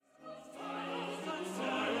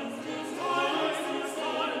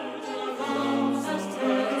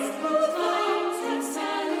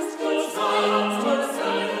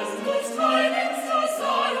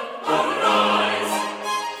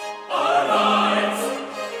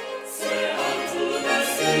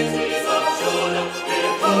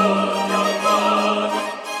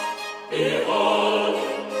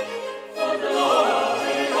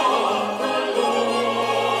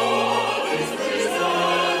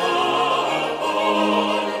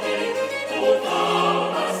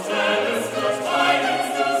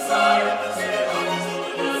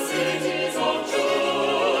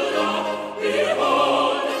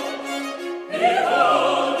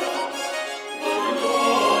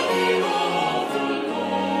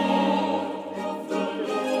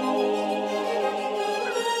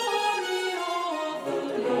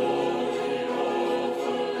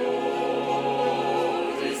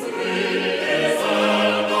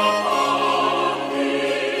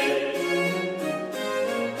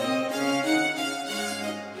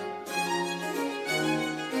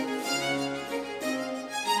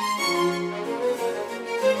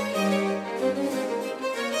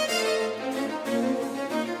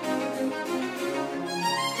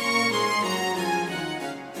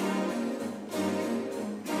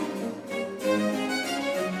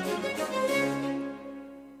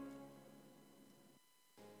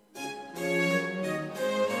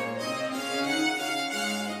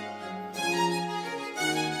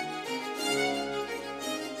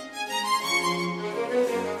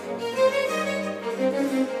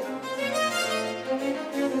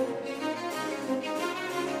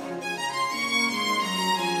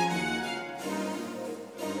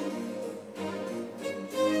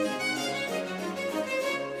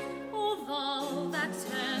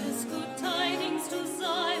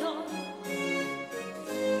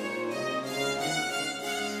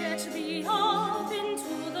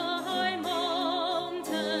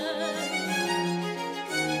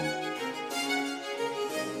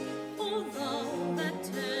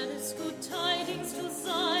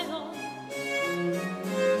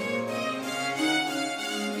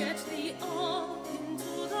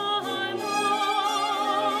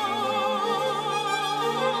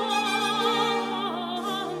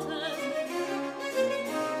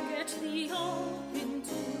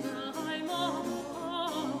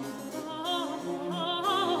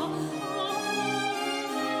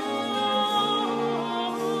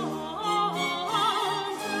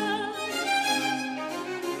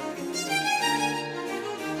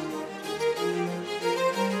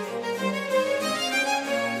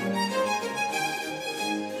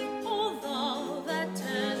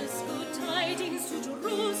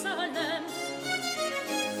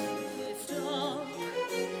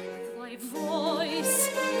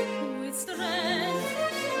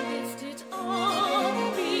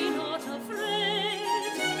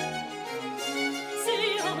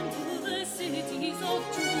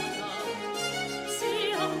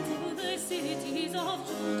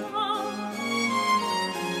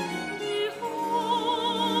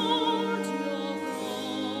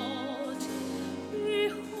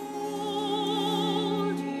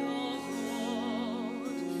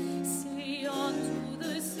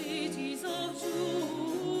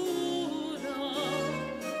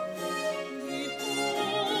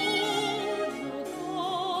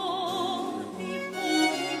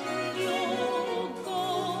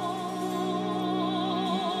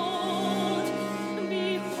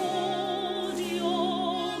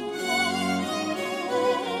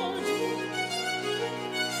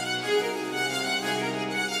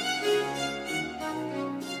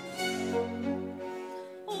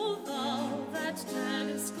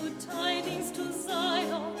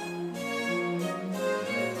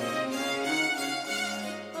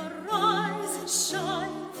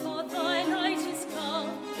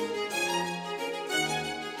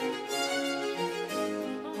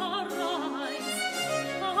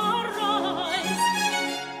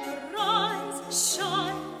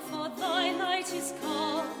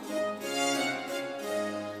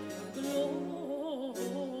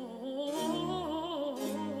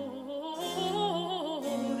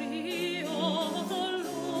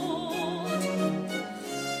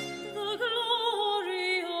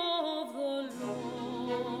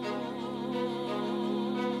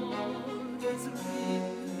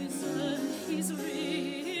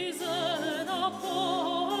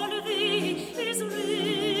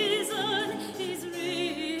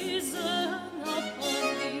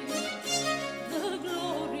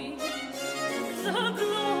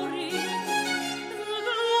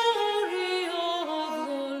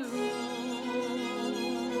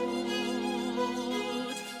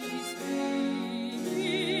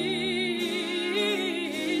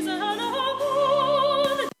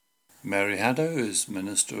Mary Haddow is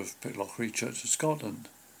Minister of Pitlochry Church of Scotland.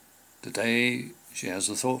 Today she has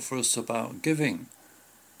a thought for us about giving,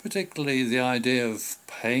 particularly the idea of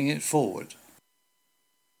paying it forward.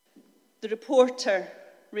 The reporter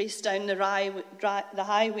raced down the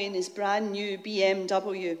highway in his brand new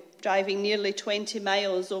BMW, driving nearly 20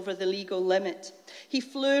 miles over the legal limit. He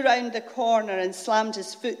flew round the corner and slammed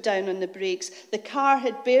his foot down on the brakes. The car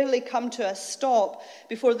had barely come to a stop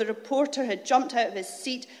before the reporter had jumped out of his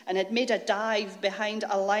seat and had made a dive behind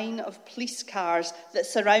a line of police cars that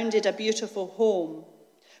surrounded a beautiful home.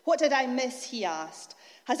 "What did I miss?" he asked.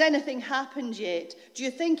 "Has anything happened yet? Do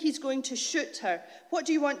you think he's going to shoot her? What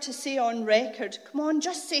do you want to say on record? Come on,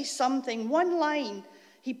 just say something, one line."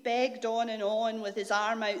 He begged on and on with his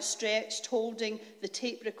arm outstretched, holding the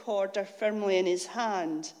tape recorder firmly in his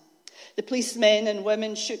hand. The policemen and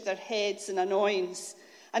women shook their heads in annoyance.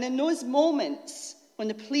 And in those moments, when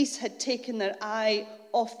the police had taken their eye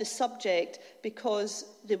off the subject because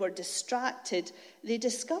they were distracted, they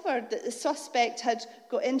discovered that the suspect had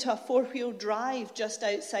got into a four-wheel drive just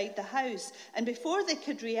outside the house. And before they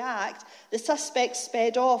could react, the suspect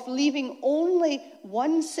sped off, leaving only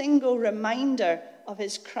one single reminder of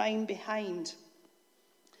his crime behind.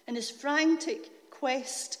 In his frantic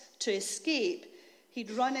quest to escape,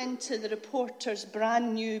 he'd run into the reporter's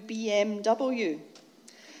brand new BMW.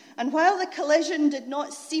 And while the collision did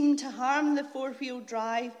not seem to harm the four-wheel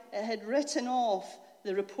drive, it had written off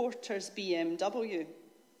the reporter's BMW.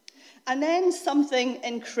 And then something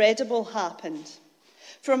incredible happened.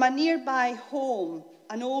 From a nearby home,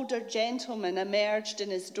 an older gentleman emerged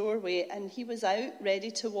in his doorway, and he was out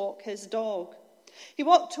ready to walk his dog. He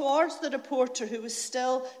walked towards the reporter, who was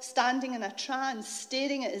still standing in a trance,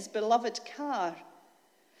 staring at his beloved car.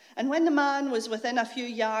 And when the man was within a few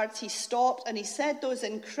yards, he stopped and he said those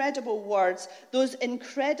incredible words, those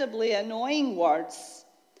incredibly annoying words.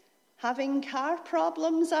 "Having car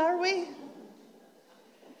problems, are we?"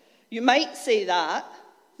 "You might say that,"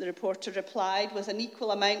 the reporter replied, with an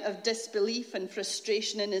equal amount of disbelief and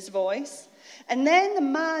frustration in his voice. And then the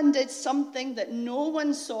man did something that no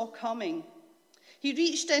one saw coming. He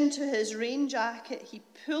reached into his rain jacket, he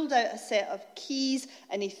pulled out a set of keys,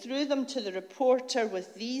 and he threw them to the reporter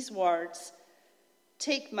with these words,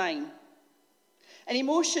 "Take mine." And he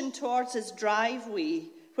motioned towards his driveway,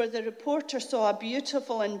 where the reporter saw a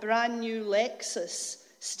beautiful and brand new Lexus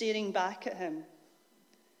staring back at him.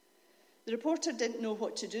 The reporter didn't know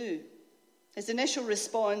what to do. His initial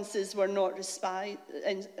responses were not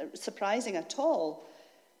surprising at all.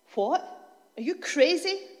 "What? Are you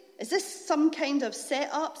crazy? Is this some kind of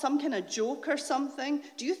setup, some kind of joke or something?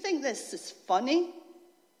 Do you think this is funny?"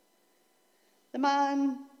 The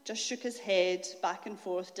man just shook his head back and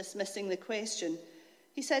forth, dismissing the question.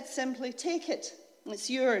 He said simply, "Take it, it's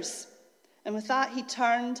yours." And with that, he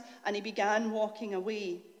turned and he began walking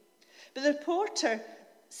away. But the reporter,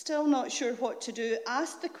 still not sure what to do,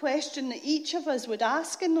 asked the question that each of us would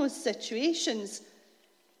ask in those situations.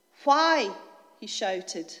 "Why?" he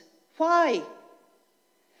shouted. "Why?"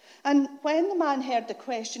 And when the man heard the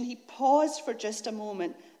question, he paused for just a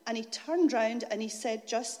moment and he turned round and he said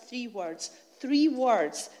just three words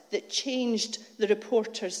that changed the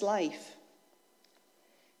reporter's life.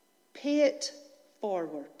 "Pay it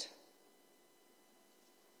forward."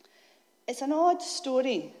 It's an odd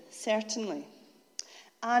story, certainly.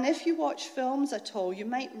 And if you watch films at all, you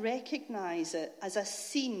might recognize it as a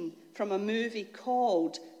scene from a movie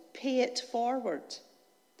called Pay It Forward.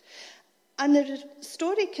 And the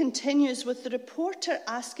story continues with the reporter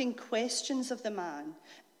asking questions of the man,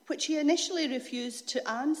 which he initially refused to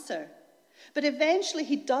answer. But eventually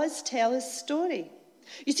he does tell his story.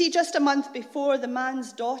 You see, just a month before, the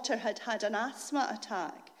man's daughter had had an asthma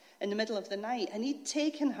attack in the middle of the night, and he'd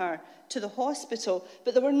taken her to the hospital,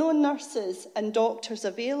 but there were no nurses and doctors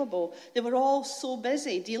available. They were all so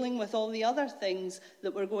busy dealing with all the other things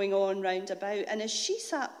that were going on round about. And as she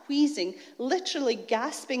sat wheezing, literally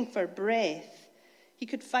gasping for breath, he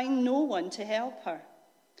could find no one to help her.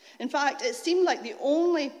 In fact, it seemed like the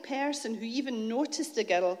only person who even noticed the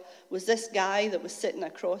girl was this guy that was sitting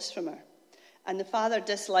across from her. And the father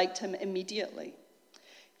disliked him immediately.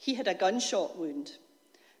 He had a gunshot wound.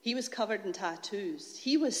 He was covered in tattoos.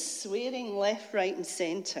 He was swearing left, right, and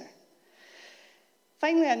centre.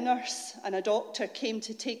 Finally, a nurse and a doctor came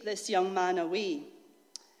to take this young man away.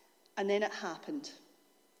 And then it happened.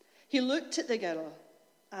 He looked at the girl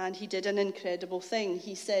and he did an incredible thing.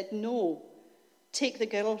 He said, "No, take the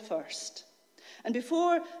girl first." And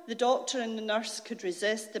before the doctor and the nurse could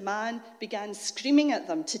resist, the man began screaming at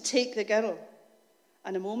them to take the girl.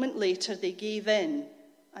 And a moment later, they gave in,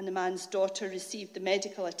 and the man's daughter received the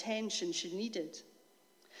medical attention she needed.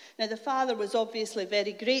 Now, the father was obviously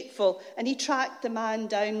very grateful, and he tracked the man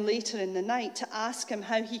down later in the night to ask him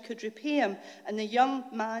how he could repay him, and the young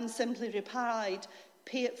man simply replied,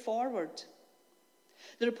 "Pay it forward."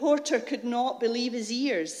 The reporter could not believe his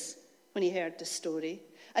ears when he heard the story,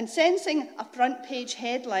 and sensing a front-page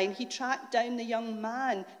headline, he tracked down the young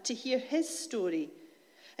man to hear his story.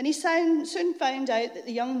 And he soon found out that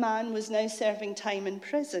the young man was now serving time in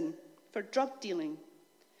prison for drug dealing.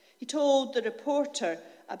 He told the reporter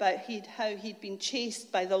about how he'd been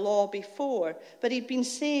chased by the law before, but he'd been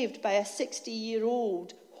saved by a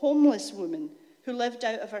 60-year-old homeless woman who lived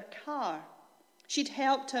out of her car. She'd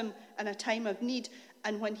helped him in a time of need,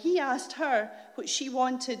 and when he asked her what she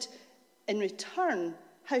wanted in return,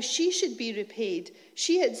 how she should be repaid,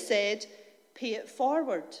 she had said, "Pay it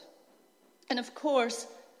forward." And of course,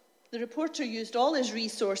 the reporter used all his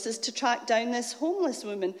resources to track down this homeless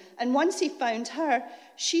woman. And once he found her,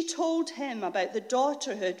 she told him about the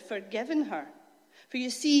daughter who had forgiven her. For you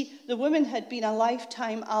see, the woman had been a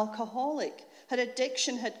lifetime alcoholic. Her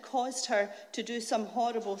addiction had caused her to do some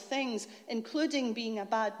horrible things, including being a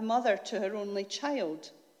bad mother to her only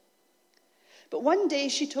child. But one day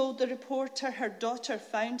she told the reporter her daughter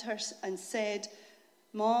found her and said,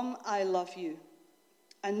 "Mom, I love you."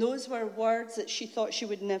 And those were words that she thought she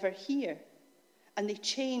would never hear. And they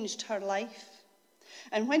changed her life.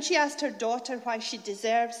 And when she asked her daughter why she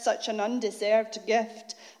deserved such an undeserved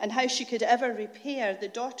gift and how she could ever repay her, the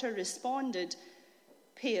daughter responded,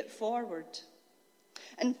 "Pay it forward."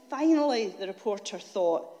 And finally, the reporter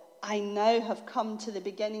thought, I now have come to the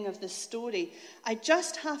beginning of the story. I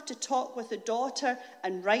just have to talk with the daughter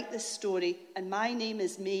and write the story, and my name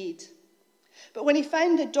is made. But when he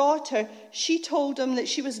found the daughter, she told him that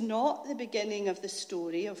she was not the beginning of the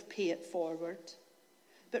story of Pay It Forward,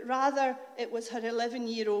 but rather it was her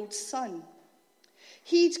 11-year-old son.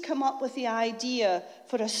 He'd come up with the idea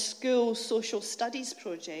for a school social studies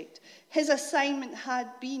project. His assignment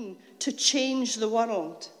had been to change the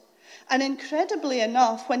world. And incredibly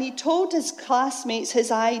enough, when he told his classmates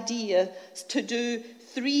his idea to do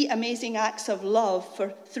 3 amazing acts of love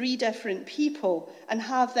for 3 different people and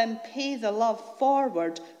have them pay the love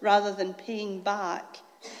forward rather than paying back,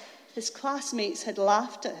 his classmates had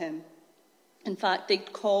laughed at him. In fact,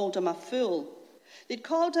 they'd called him a fool. They'd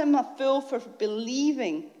called him a fool for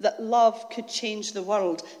believing that love could change the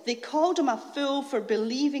world. They called him a fool for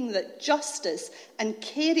believing that justice and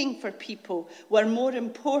caring for people were more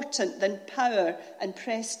important than power and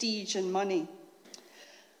prestige and money.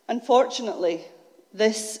 Unfortunately,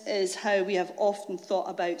 this is how we have often thought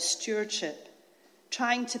about stewardship,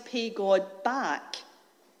 trying to pay God back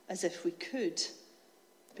as if we could,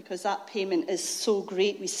 because that payment is so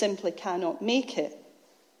great we simply cannot make it.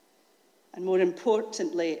 And more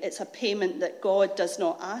importantly, it's a payment that God does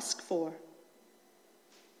not ask for.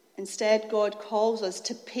 Instead, God calls us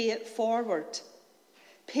to pay it forward.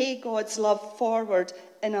 Pay God's love forward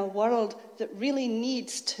in a world that really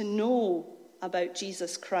needs to know about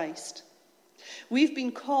Jesus Christ. We've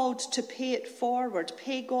been called to pay it forward,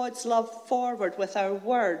 pay God's love forward with our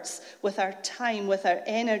words, with our time, with our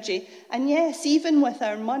energy, and yes, even with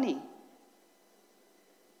our money.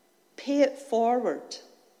 Pay it forward.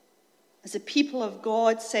 As a people of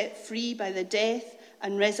God set free by the death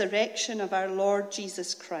and resurrection of our Lord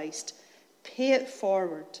Jesus Christ, pay it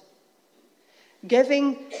forward.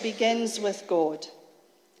 Giving begins with God,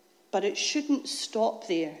 but it shouldn't stop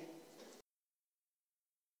there.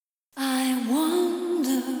 I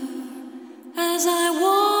wonder as I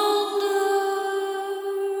wander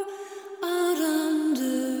out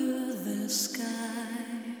under the sky,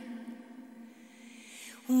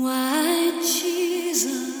 why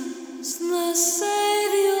Jesus the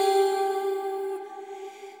Savior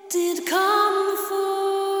did come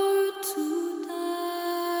for to die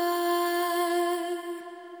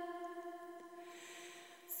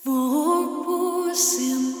for poor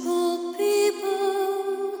simple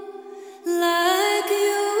people like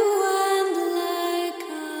you and like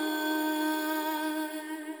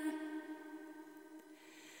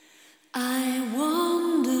I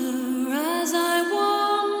wonder as I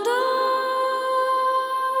wander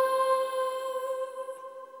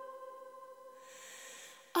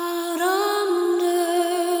out under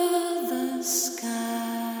the sky.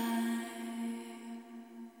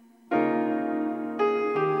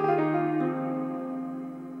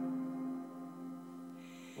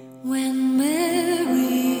 When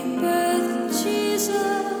Mary birthed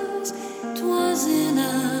Jesus, 'twas in a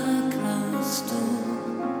cloud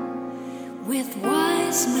with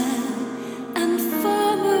wise men and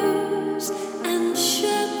farmers and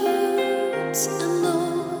shepherds and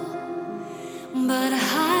all, but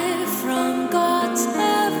high from God's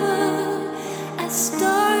heaven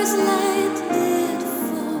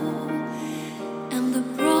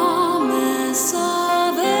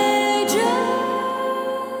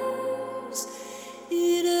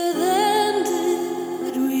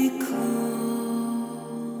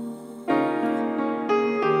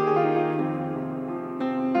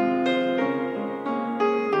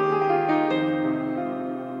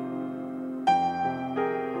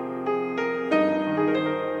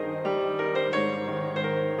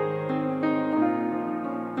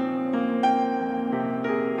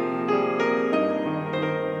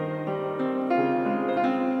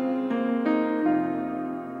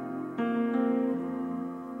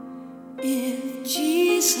If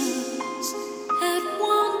Jesus had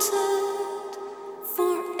wanted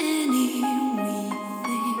for any wee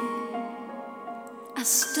thing, a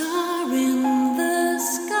star in the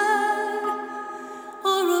sky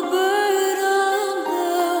or a bird on the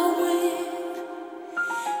wing,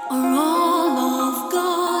 or all of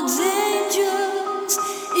God's angels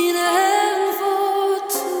in heaven for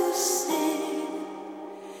to sing,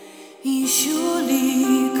 he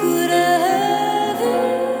surely could have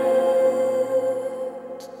it,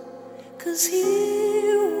 'cause he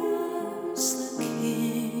was the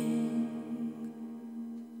King.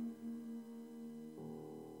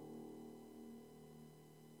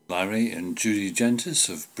 Larry and Judy Gentis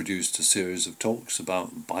have produced a series of talks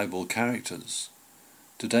about Bible characters.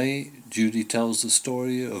 Today, Judy tells the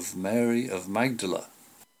story of Mary of Magdala.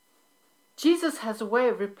 Jesus has a way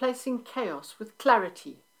of replacing chaos with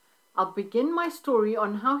clarity. I'll begin my story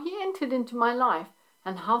on how he entered into my life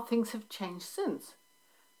and how things have changed since.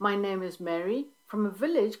 My name is Mary, from a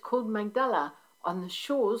village called Magdala on the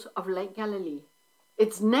shores of Lake Galilee.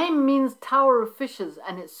 Its name means Tower of Fishes,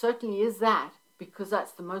 and it certainly is that, because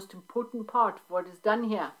that's the most important part of what is done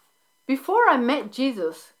here. Before I met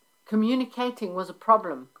Jesus, communicating was a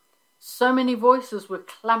problem. So many voices were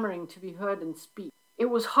clamoring to be heard and speak. It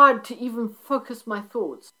was hard to even focus my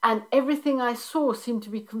thoughts, and everything I saw seemed to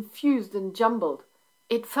be confused and jumbled.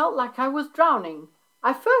 It felt like I was drowning.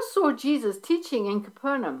 I first saw Jesus teaching in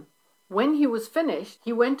Capernaum. When he was finished,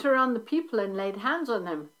 he went around the people and laid hands on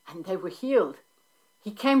them, and they were healed. He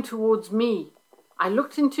came towards me. I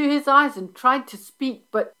looked into his eyes and tried to speak,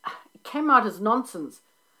 but it came out as nonsense.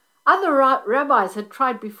 Other rabbis had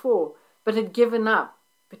tried before, but had given up.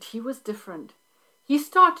 But he was different. He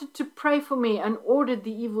started to pray for me and ordered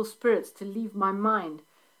the evil spirits to leave my mind.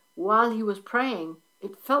 While he was praying,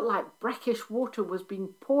 it felt like brackish water was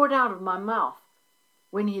being poured out of my mouth.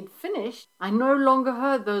 When he had finished, I no longer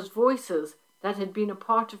heard those voices that had been a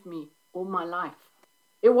part of me all my life.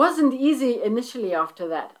 It wasn't easy initially after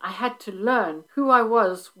that. I had to learn who I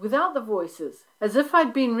was without the voices, as if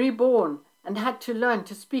I'd been reborn and had to learn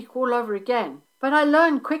to speak all over again. But I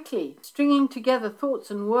learned quickly, stringing together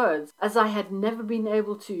thoughts and words as I had never been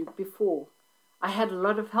able to before. I had a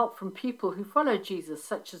lot of help from people who followed Jesus,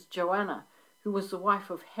 such as Joanna, who was the wife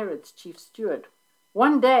of Herod's chief steward.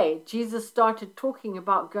 One day, Jesus started talking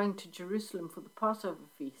about going to Jerusalem for the Passover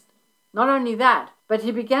feast. Not only that, but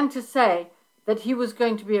he began to say that he was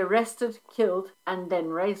going to be arrested, killed, and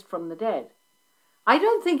then raised from the dead. I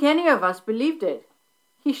don't think any of us believed it.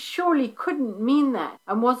 He surely couldn't mean that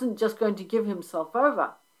and wasn't just going to give himself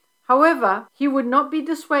over. However, he would not be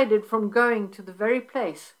dissuaded from going to the very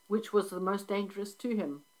place which was the most dangerous to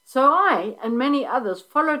him. So I and many others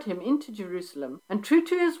followed him into Jerusalem, and true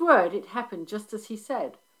to his word, it happened just as he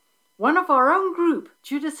said. One of our own group,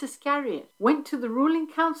 Judas Iscariot, went to the ruling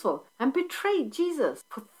council and betrayed Jesus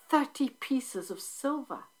for 30 pieces of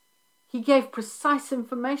silver. He gave precise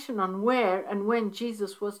information on where and when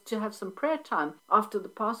Jesus was to have some prayer time after the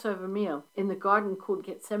Passover meal in the garden called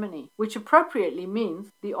Gethsemane, which appropriately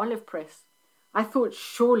means the olive press. I thought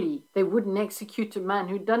surely they wouldn't execute a man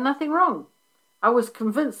who'd done nothing wrong. I was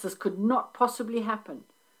convinced this could not possibly happen.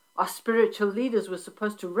 Our spiritual leaders were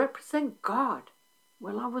supposed to represent God.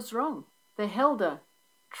 Well, I was wrong. They held a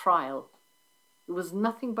trial. It was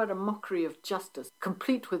nothing but a mockery of justice,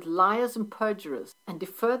 complete with liars and perjurers, and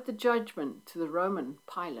deferred the judgment to the Roman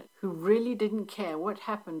Pilate, who really didn't care what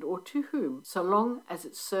happened or to whom, so long as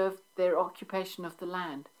it served their occupation of the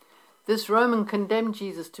land. This Roman condemned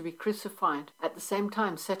Jesus to be crucified, at the same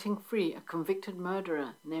time setting free a convicted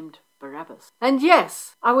murderer named Barabbas. And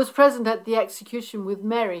yes, I was present at the execution with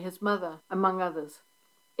Mary, his mother, among others.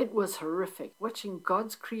 It was horrific, watching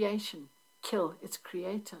God's creation kill its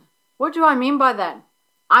creator. What do I mean by that?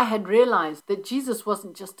 I had realized that Jesus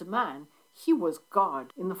wasn't just a man, he was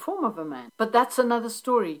God in the form of a man. But that's another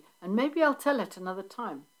story, and maybe I'll tell it another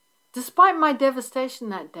time. Despite my devastation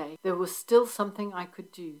that day, there was still something I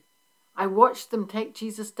could do. I watched them take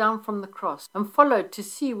Jesus down from the cross and followed to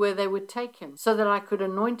see where they would take him, so that I could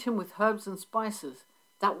anoint him with herbs and spices.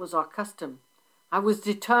 That was our custom. I was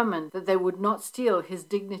determined that they would not steal his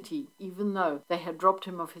dignity, even though they had robbed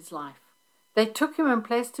him of his life. They took him and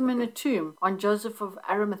placed him in a tomb on Joseph of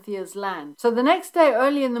Arimathea's land. So the next day,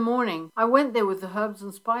 early in the morning, I went there with the herbs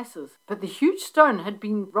and spices. But the huge stone had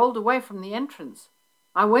been rolled away from the entrance.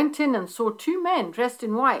 I went in and saw 2 men dressed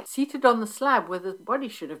in white, seated on the slab where the body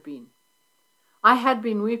should have been. I had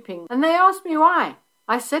been weeping, and they asked me why.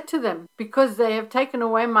 I said to them, because they have taken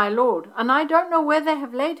away my Lord, and I don't know where they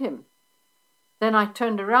have laid him. Then I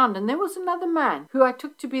turned around, and there was another man, who I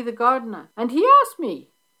took to be the gardener, and he asked me,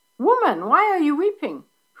 "Woman, why are you weeping?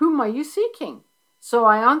 Whom are you seeking?" So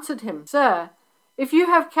I answered him, Sir, if you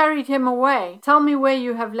have carried him away, tell me where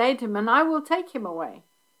you have laid him, and I will take him away.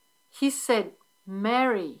 He said,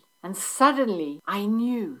 Mary. And suddenly I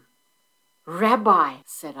knew. Rabbi,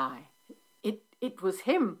 said I. It was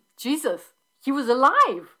him, Jesus. He was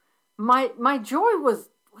alive. My joy was,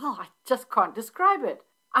 well, I just can't describe it.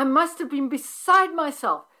 I must have been beside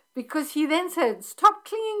myself, because he then said, Stop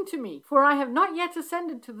clinging to me, for I have not yet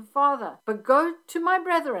ascended to the Father, but go to my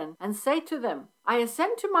brethren and say to them, I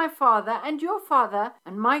ascend to my Father and your Father,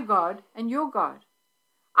 and my God and your God.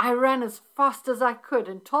 I ran as fast as I could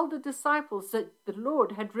and told the disciples that the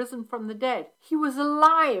Lord had risen from the dead. He was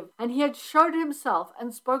alive, and he had showed himself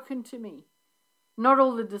and spoken to me. Not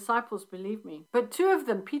all the disciples believed me, but 2 of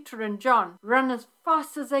them, Peter and John, ran as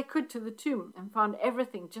fast as they could to the tomb and found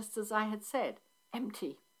everything just as I had said,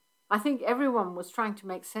 empty. I think everyone was trying to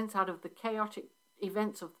make sense out of the chaotic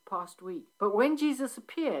events of the past week. But when Jesus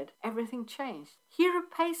appeared, everything changed. He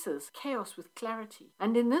replaces chaos with clarity.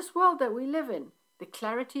 And in this world that we live in, the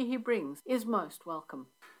clarity he brings is most welcome.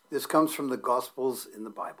 This comes from the Gospels in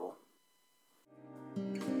the Bible.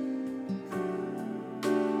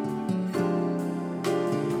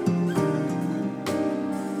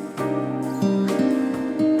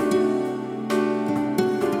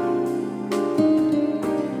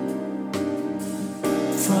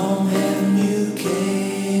 From heaven you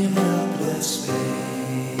came, helpless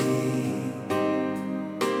babe,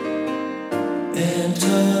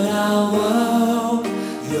 entered our world,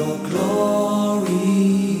 your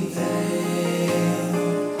glory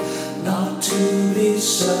veiled, not to be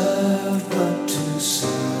served but to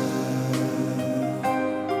serve,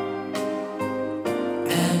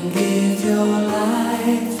 and give your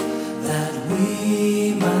life that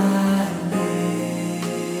we might live.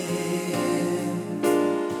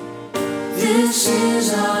 This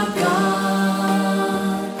is our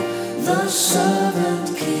God, the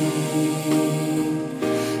servant King.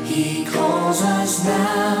 He calls us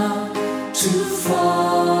now to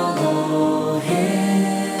follow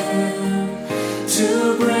Him,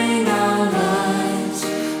 to bring our lives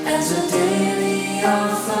as a daily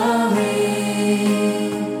offering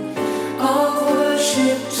of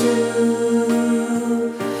worship to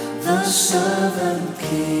the servant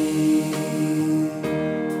King.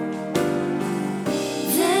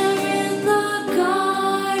 There in the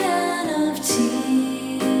garden of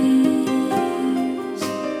tears,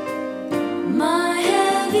 my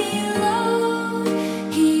heavy load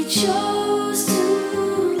he chose to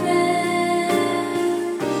bear.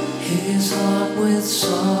 His heart with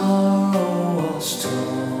sorrow was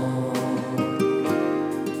torn,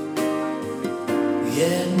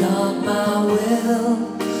 yet not my will,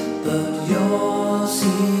 but yours,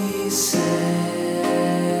 he said.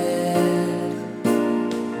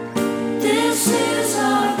 This is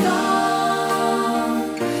our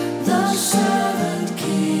God, the servant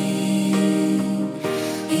King.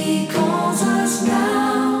 He calls us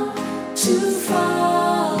now to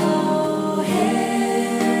follow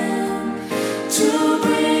Him, to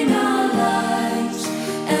bring our lives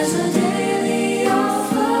as a daily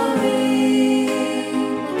offering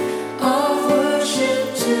of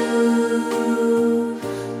worship to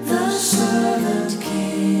the servant King.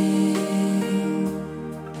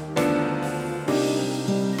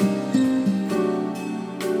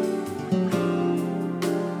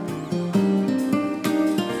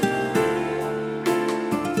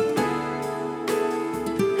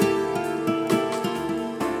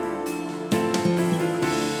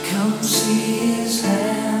 Come see His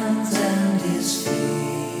hands and His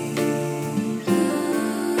feet,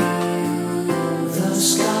 the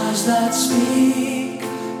scars that speak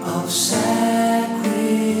of sacrifice,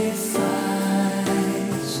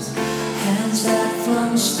 hands that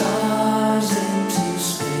flung stars into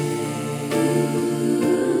space,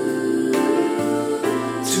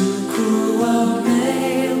 to cruel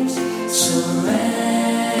nails surrender.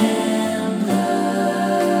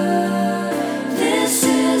 This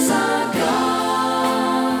is our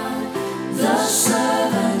God, the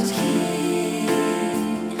servant King.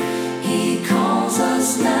 He calls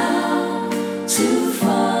us now to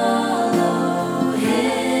follow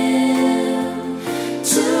Him,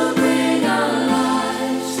 to bring our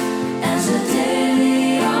lives as a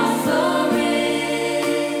daily offering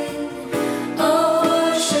of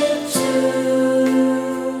worship to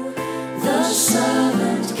the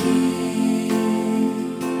servant King.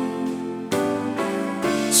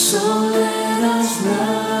 So let us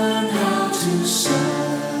learn how to serve,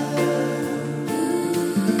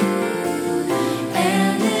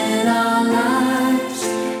 and in our lives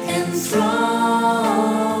enthrone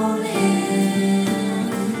Him,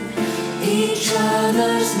 each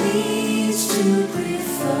other's needs to to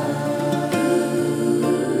prefer,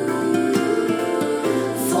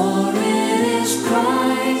 for it is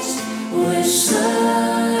Christ we're serving.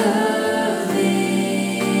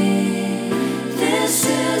 This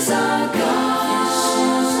is our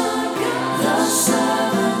God, the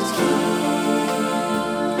servant King.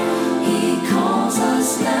 He calls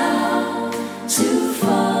us now to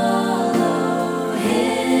follow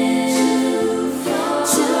Him,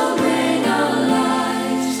 to bring our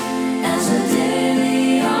lives as a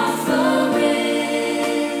daily offering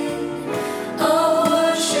of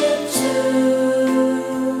worship to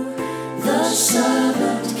the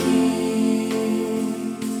servant King.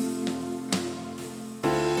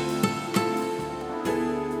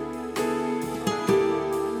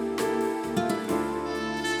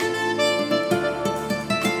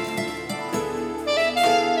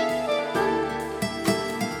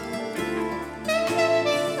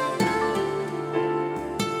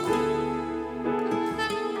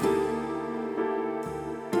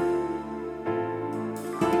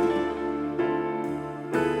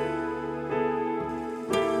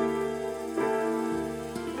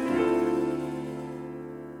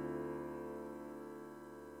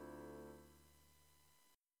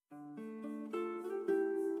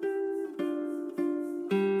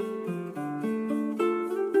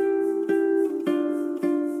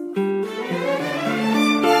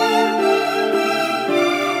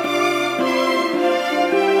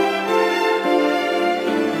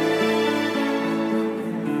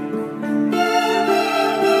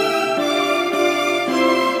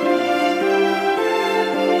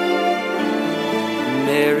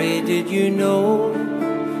 Mary, did you know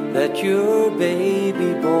that your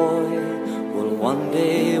baby boy will one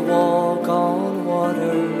day walk on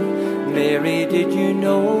water? Mary, did you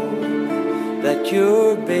know that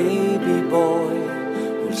your baby boy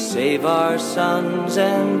will save our sons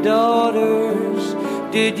and daughters?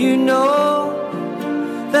 Did you know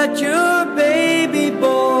that your baby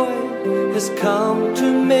boy has come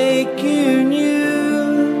to make you new?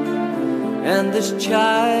 And this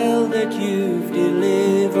child that you've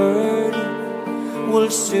delivered will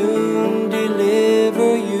soon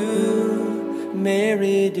deliver you.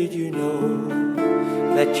 Mary, did you know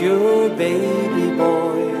that your baby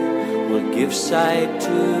boy will give sight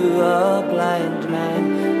to a blind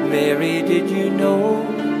man? Mary, did you know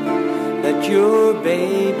that your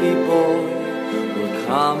baby boy will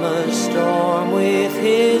calm a storm with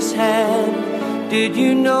his hand? Did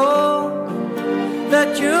you know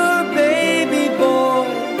that your baby boy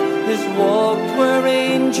has walked where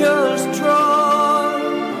angels trod?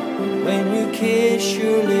 When you kiss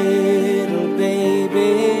your little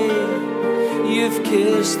baby, you've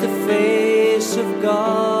kissed the face of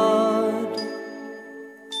God.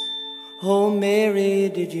 Oh, Mary,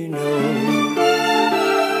 did you know?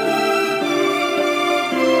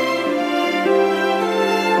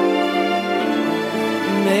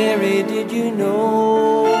 Mary, did you know?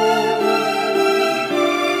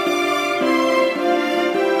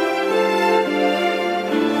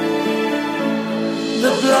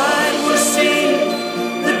 The blind will see,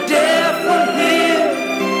 the deaf will hear,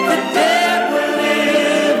 the dead will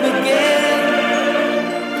live again.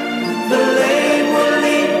 The lame will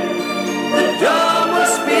leap, the dumb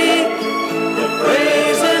will speak, the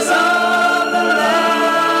praises of the Lamb.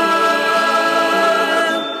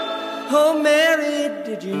 Oh, Mary,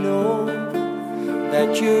 did you know that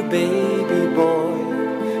your baby boy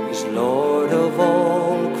is Lord of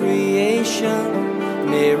all creation?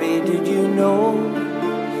 Mary, did you know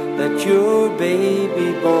that your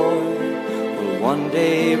baby boy will one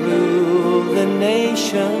day rule the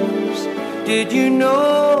nations? Did you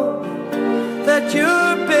know that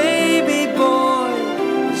your baby boy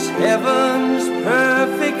is heaven's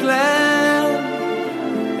perfect lamb?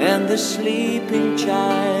 And the sleeping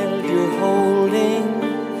child you're holding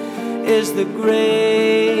is the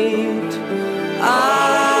great I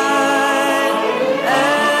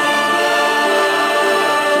am.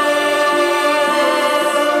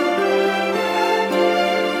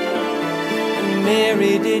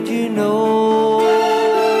 Mary, did you know?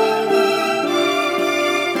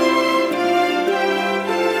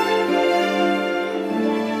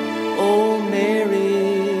 Oh,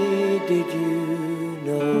 Mary, did you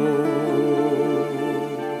know?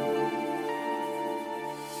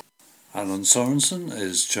 Alan Sorensen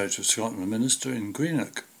is Church of Scotland minister in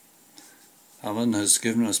Greenock. Alan has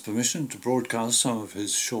given us permission to broadcast some of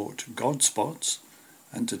his short God spots,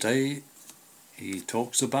 and today he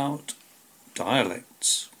talks about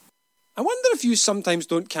dialects. I wonder if you sometimes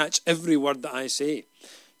don't catch every word that I say,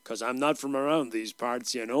 'cause I'm not from around these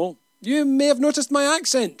parts, you know. You may have noticed my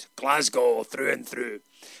accent. Glasgow, through and through.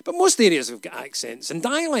 But most areas have got accents and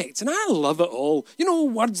dialects, and I love it all. You know,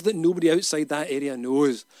 words that nobody outside that area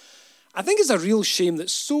knows. I think it's a real shame that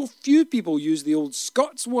so few people use the old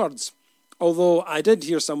Scots words. Although I did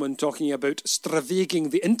hear someone talking about stravaiging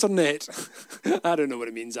the internet. I don't know what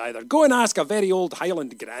it means either. Go and ask a very old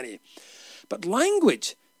Highland granny. But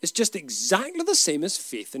language is just exactly the same as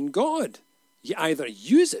faith in God. You either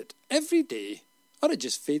use it every day or it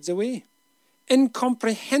just fades away.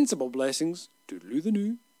 Incomprehensible blessings. Toodaloo the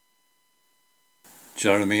new.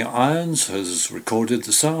 Jeremy Irons has recorded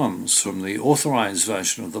the Psalms from the authorised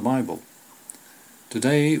version of the Bible.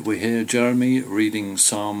 Today we hear Jeremy reading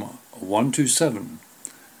Psalm 127.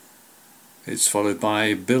 It's followed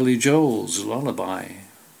by Billy Joel's Lullaby,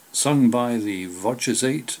 sung by the Voces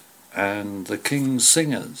 8 and the King's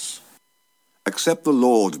Singers. Except the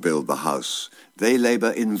Lord build the house, they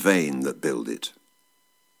labour in vain that build it.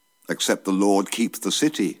 Except the Lord keep the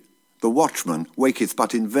city, the watchman waketh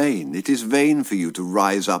but in vain. It is vain for you to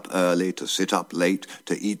rise up early, to sit up late,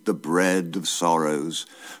 to eat the bread of sorrows,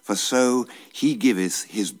 for so he giveth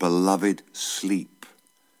his beloved sleep.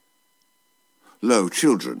 Lo,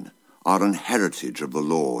 children are an heritage of the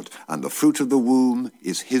Lord, and the fruit of the womb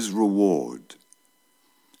is his reward.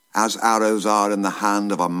 As arrows are in the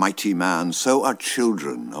hand of a mighty man, so are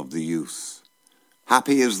children of the youth.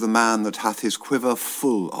 Happy is the man that hath his quiver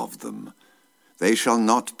full of them. They shall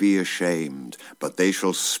not be ashamed, but they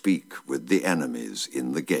shall speak with the enemies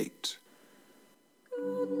in the gate.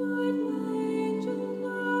 Good night, my angel,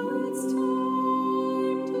 now it's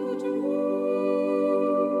time to dream.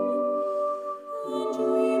 And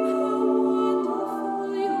dream how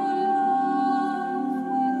wonderful your love will be.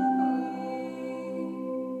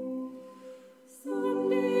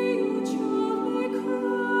 Someday your child may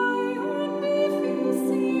cry, and if you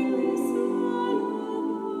see me smile,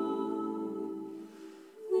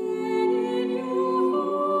 then in your heart there will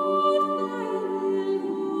always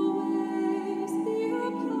be a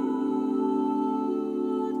part of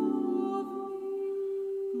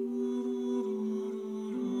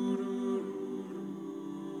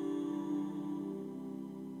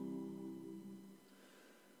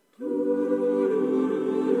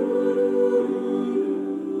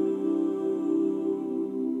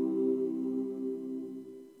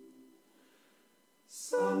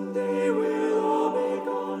Someday we'll all be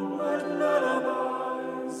gone, but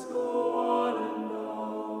lullabies go on and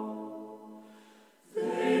on.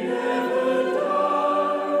 They never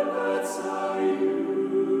die, that's how you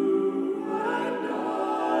and I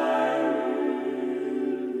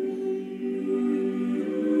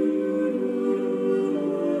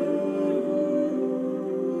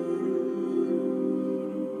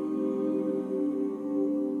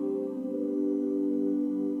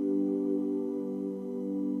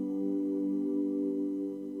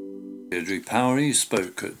Deirdre Powery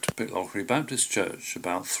spoke at Pitlochry Baptist Church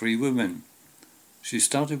about 3 women. She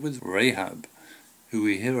started with Rahab, who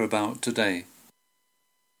we hear about today.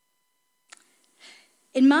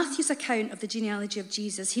 In Matthew's account of the genealogy of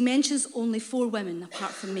Jesus, he mentions only 4 women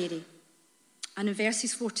apart from Mary. And in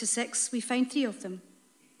verses 4 to 6, we find 3 of them.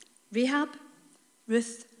 Rahab,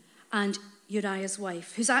 Ruth, and Uriah's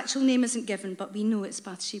wife, whose actual name isn't given, but we know it's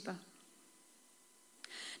Bathsheba.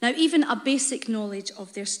 Now, even a basic knowledge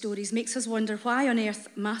of their stories makes us wonder why on earth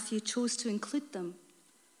Matthew chose to include them.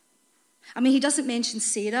 I mean, he doesn't mention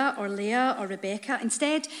Sarah or Leah or Rebecca.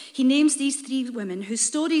 Instead, he names these 3 women whose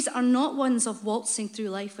stories are not ones of waltzing through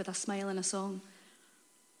life with a smile and a song.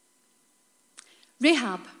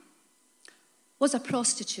 Rahab was a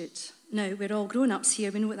prostitute. Now, we're all grown-ups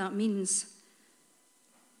here, we know what that means.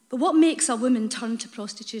 But what makes a woman turn to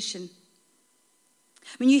prostitution?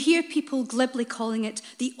 When you hear people glibly calling it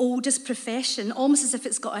the oldest profession, almost as if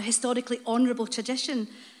it's got a historically honourable tradition.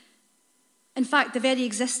 In fact, the very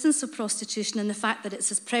existence of prostitution and the fact that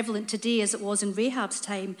it's as prevalent today as it was in Rahab's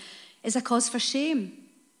time is a cause for shame.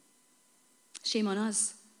 Shame on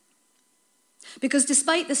us. Because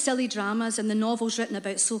despite the silly dramas and the novels written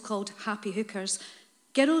about so-called happy hookers,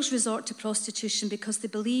 girls resort to prostitution because they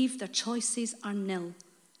believe their choices are nil.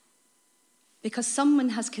 Because someone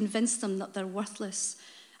has convinced them that they're worthless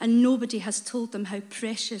and nobody has told them how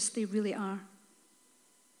precious they really are.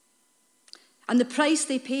 And the price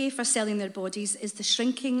they pay for selling their bodies is the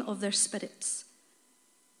shrinking of their spirits.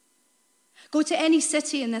 Go to any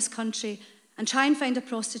city in this country and try and find a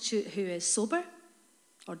prostitute who is sober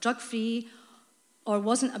or drug-free or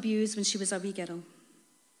wasn't abused when she was a wee girl.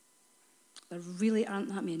 There really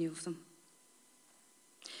aren't that many of them.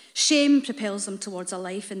 Shame propels them towards a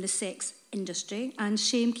life in the sex industry, and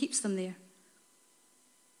shame keeps them there.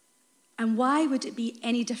 And why would it be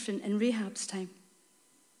any different in Rahab's time?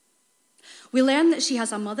 We learn that she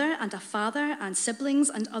has a mother and a father and siblings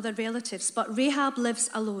and other relatives, but Rahab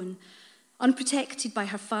lives alone, unprotected by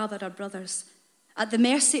her father or brothers, at the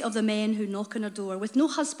mercy of the men who knock on her door, with no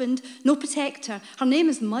husband, no protector. Her name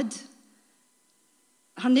is mud.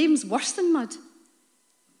 Her name's worse than mud.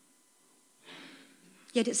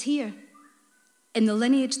 Yet it's here, in the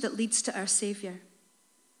lineage that leads to our Saviour.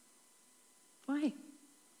 Why?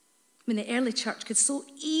 I mean, the early church could so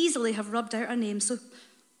easily have rubbed out her name, so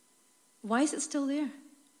why is it still there?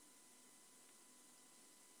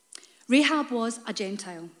 Rahab was a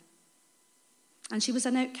Gentile, and she was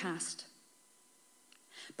an outcast.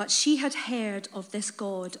 But she had heard of this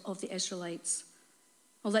God of the Israelites.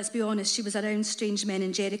 Well, let's be honest, she was around strange men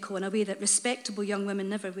in Jericho in a way that respectable young women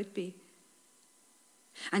never would be.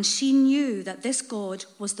 And she knew that this God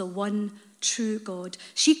was the one true God.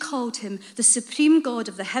 She called him the supreme God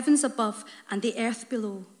of the heavens above and the earth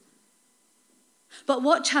below. But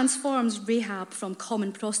what transforms Rahab from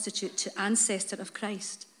common prostitute to ancestor of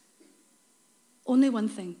Christ? Only one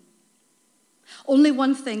thing. Only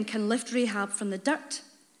one thing can lift Rahab from the dirt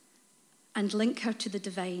and link her to the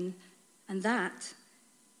divine, and that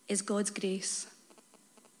is God's grace.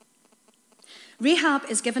 Rahab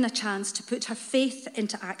is given a chance to put her faith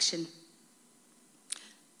into action.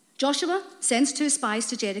 Joshua sends 2 spies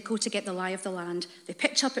to Jericho to get the lie of the land. They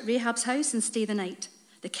pitch up at Rahab's house and stay the night.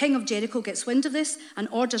 The king of Jericho gets wind of this and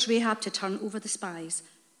orders Rahab to turn over the spies.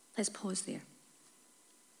 Let's pause there.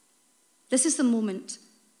 This is the moment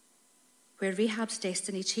where Rahab's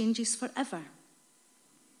destiny changes forever.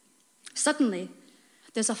 Suddenly,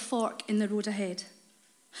 there's a fork in the road ahead.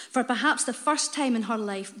 For perhaps the first time in her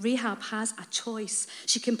life, Rahab has a choice.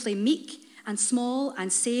 She can play meek and small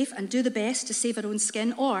and safe and do the best to save her own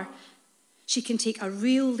skin, or she can take a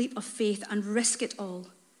real leap of faith and risk it all.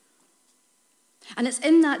 And it's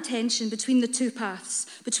in that tension between the two paths,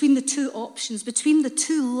 between the two options, between the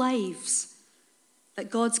two lives, that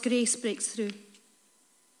God's grace breaks through.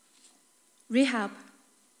 Rahab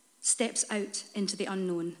steps out into the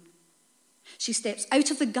unknown. She steps out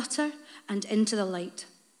of the gutter and into the light.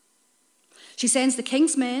 She sends the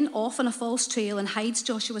king's men off on a false trail and hides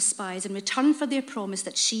Joshua's spies in return for their promise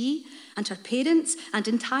that she and her parents and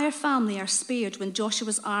entire family are spared when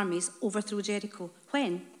Joshua's armies overthrow Jericho.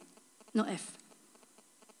 When? Not if.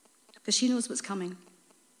 Because she knows what's coming.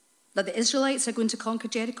 That the Israelites are going to conquer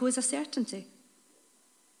Jericho is a certainty.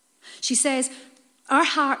 She says, our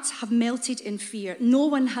hearts have melted in fear. No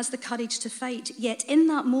one has the courage to fight. Yet in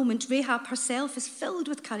that moment, Rahab herself is filled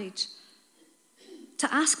with courage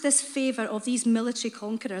to ask this favour of these military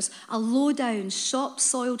conquerors, a low-down,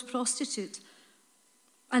 shop-soiled prostitute.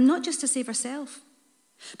 And not just to save herself,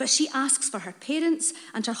 but she asks for her parents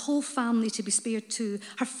and her whole family to be spared too.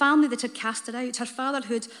 Her family that had cast her out, her father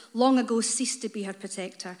who had long ago ceased to be her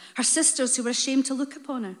protector, her sisters who were ashamed to look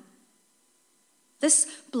upon her. This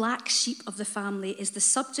black sheep of the family is the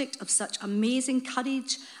subject of such amazing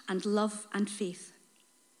courage and love and faith.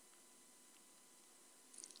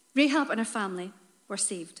 Rahab and her family were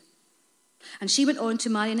saved, and she went on to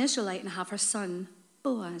marry an Israelite and have her son,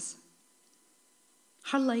 Boaz.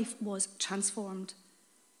 Her life was transformed.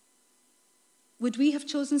 Would we have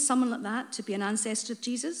chosen someone like that to be an ancestor of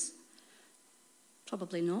Jesus?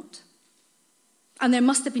 Probably not. And there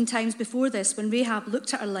must have been times before this when Rahab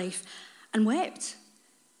looked at her life and wept.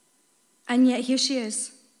 And yet here she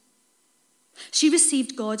is. She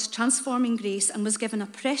received God's transforming grace and was given a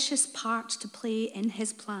precious part to play in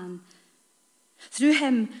his plan. Through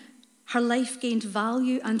him, her life gained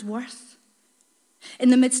value and worth. In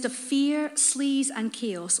the midst of fear, sleaze, and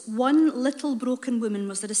chaos, one little broken woman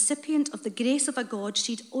was the recipient of the grace of a God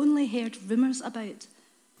she'd only heard rumours about.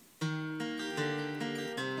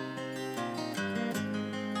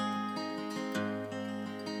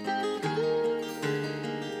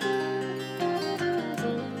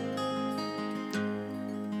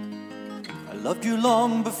 I loved you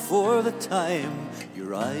long before the time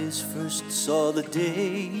your eyes first saw the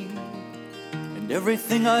day, and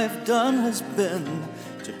everything I've done has been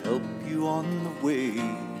to help you on the way.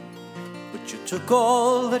 But you took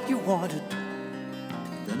all that you wanted,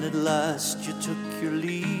 then at last you took your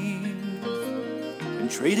leave,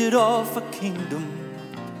 and traded off a kingdom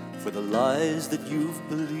for the lies that you've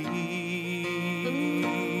believed.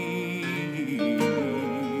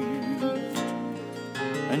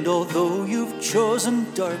 And although you've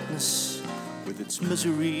chosen darkness with its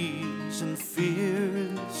miseries and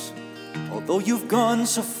fears, although you've gone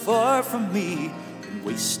so far from me and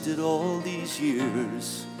wasted all these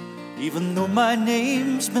years, even though my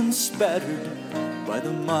name's been spattered by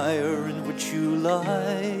the mire in which you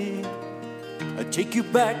lie, I'd take you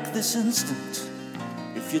back this instant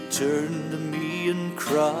if you turn to me and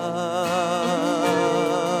cry.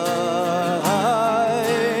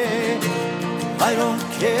 I don't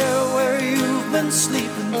care where you've been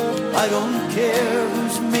sleeping, I don't care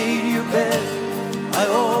who's made your bed. I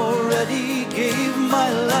already gave my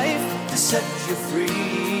life to set you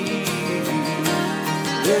free.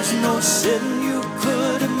 There's no sin you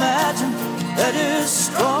could imagine that is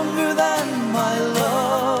stronger than my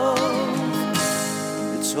love.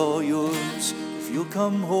 It's all yours if you'll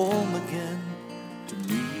come home again to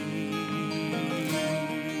me.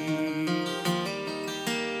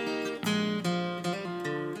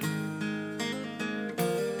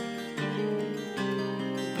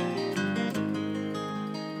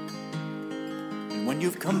 And when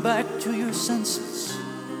you've come back to your senses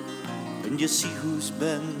and you see who's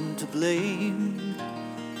been to blame,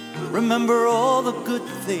 remember all the good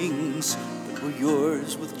things that were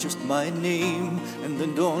yours with just my name. And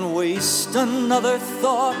then don't waste another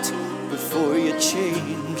thought before you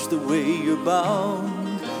change the way you're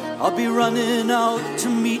bound. I'll be running out to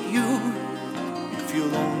meet you if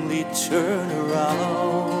you'll only turn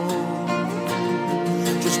around.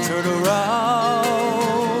 Just turn around.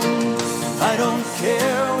 I don't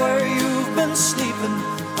care where you've been sleeping,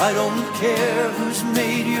 I don't care who's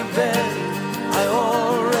made your bed. I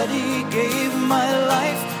already gave my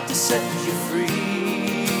life to set you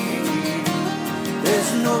free.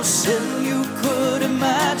 There's no sin you could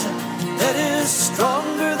imagine that is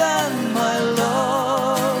stronger than my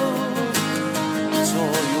love. It's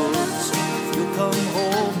all yours if you come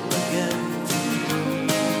home again to me.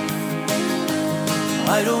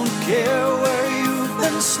 I don't care where you've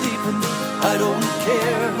been sleeping, I don't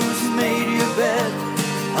care who's made your bed.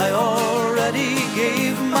 I already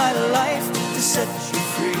gave my life to set you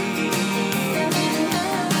free.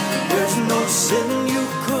 There's no sin you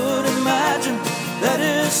could imagine that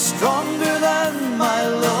is stronger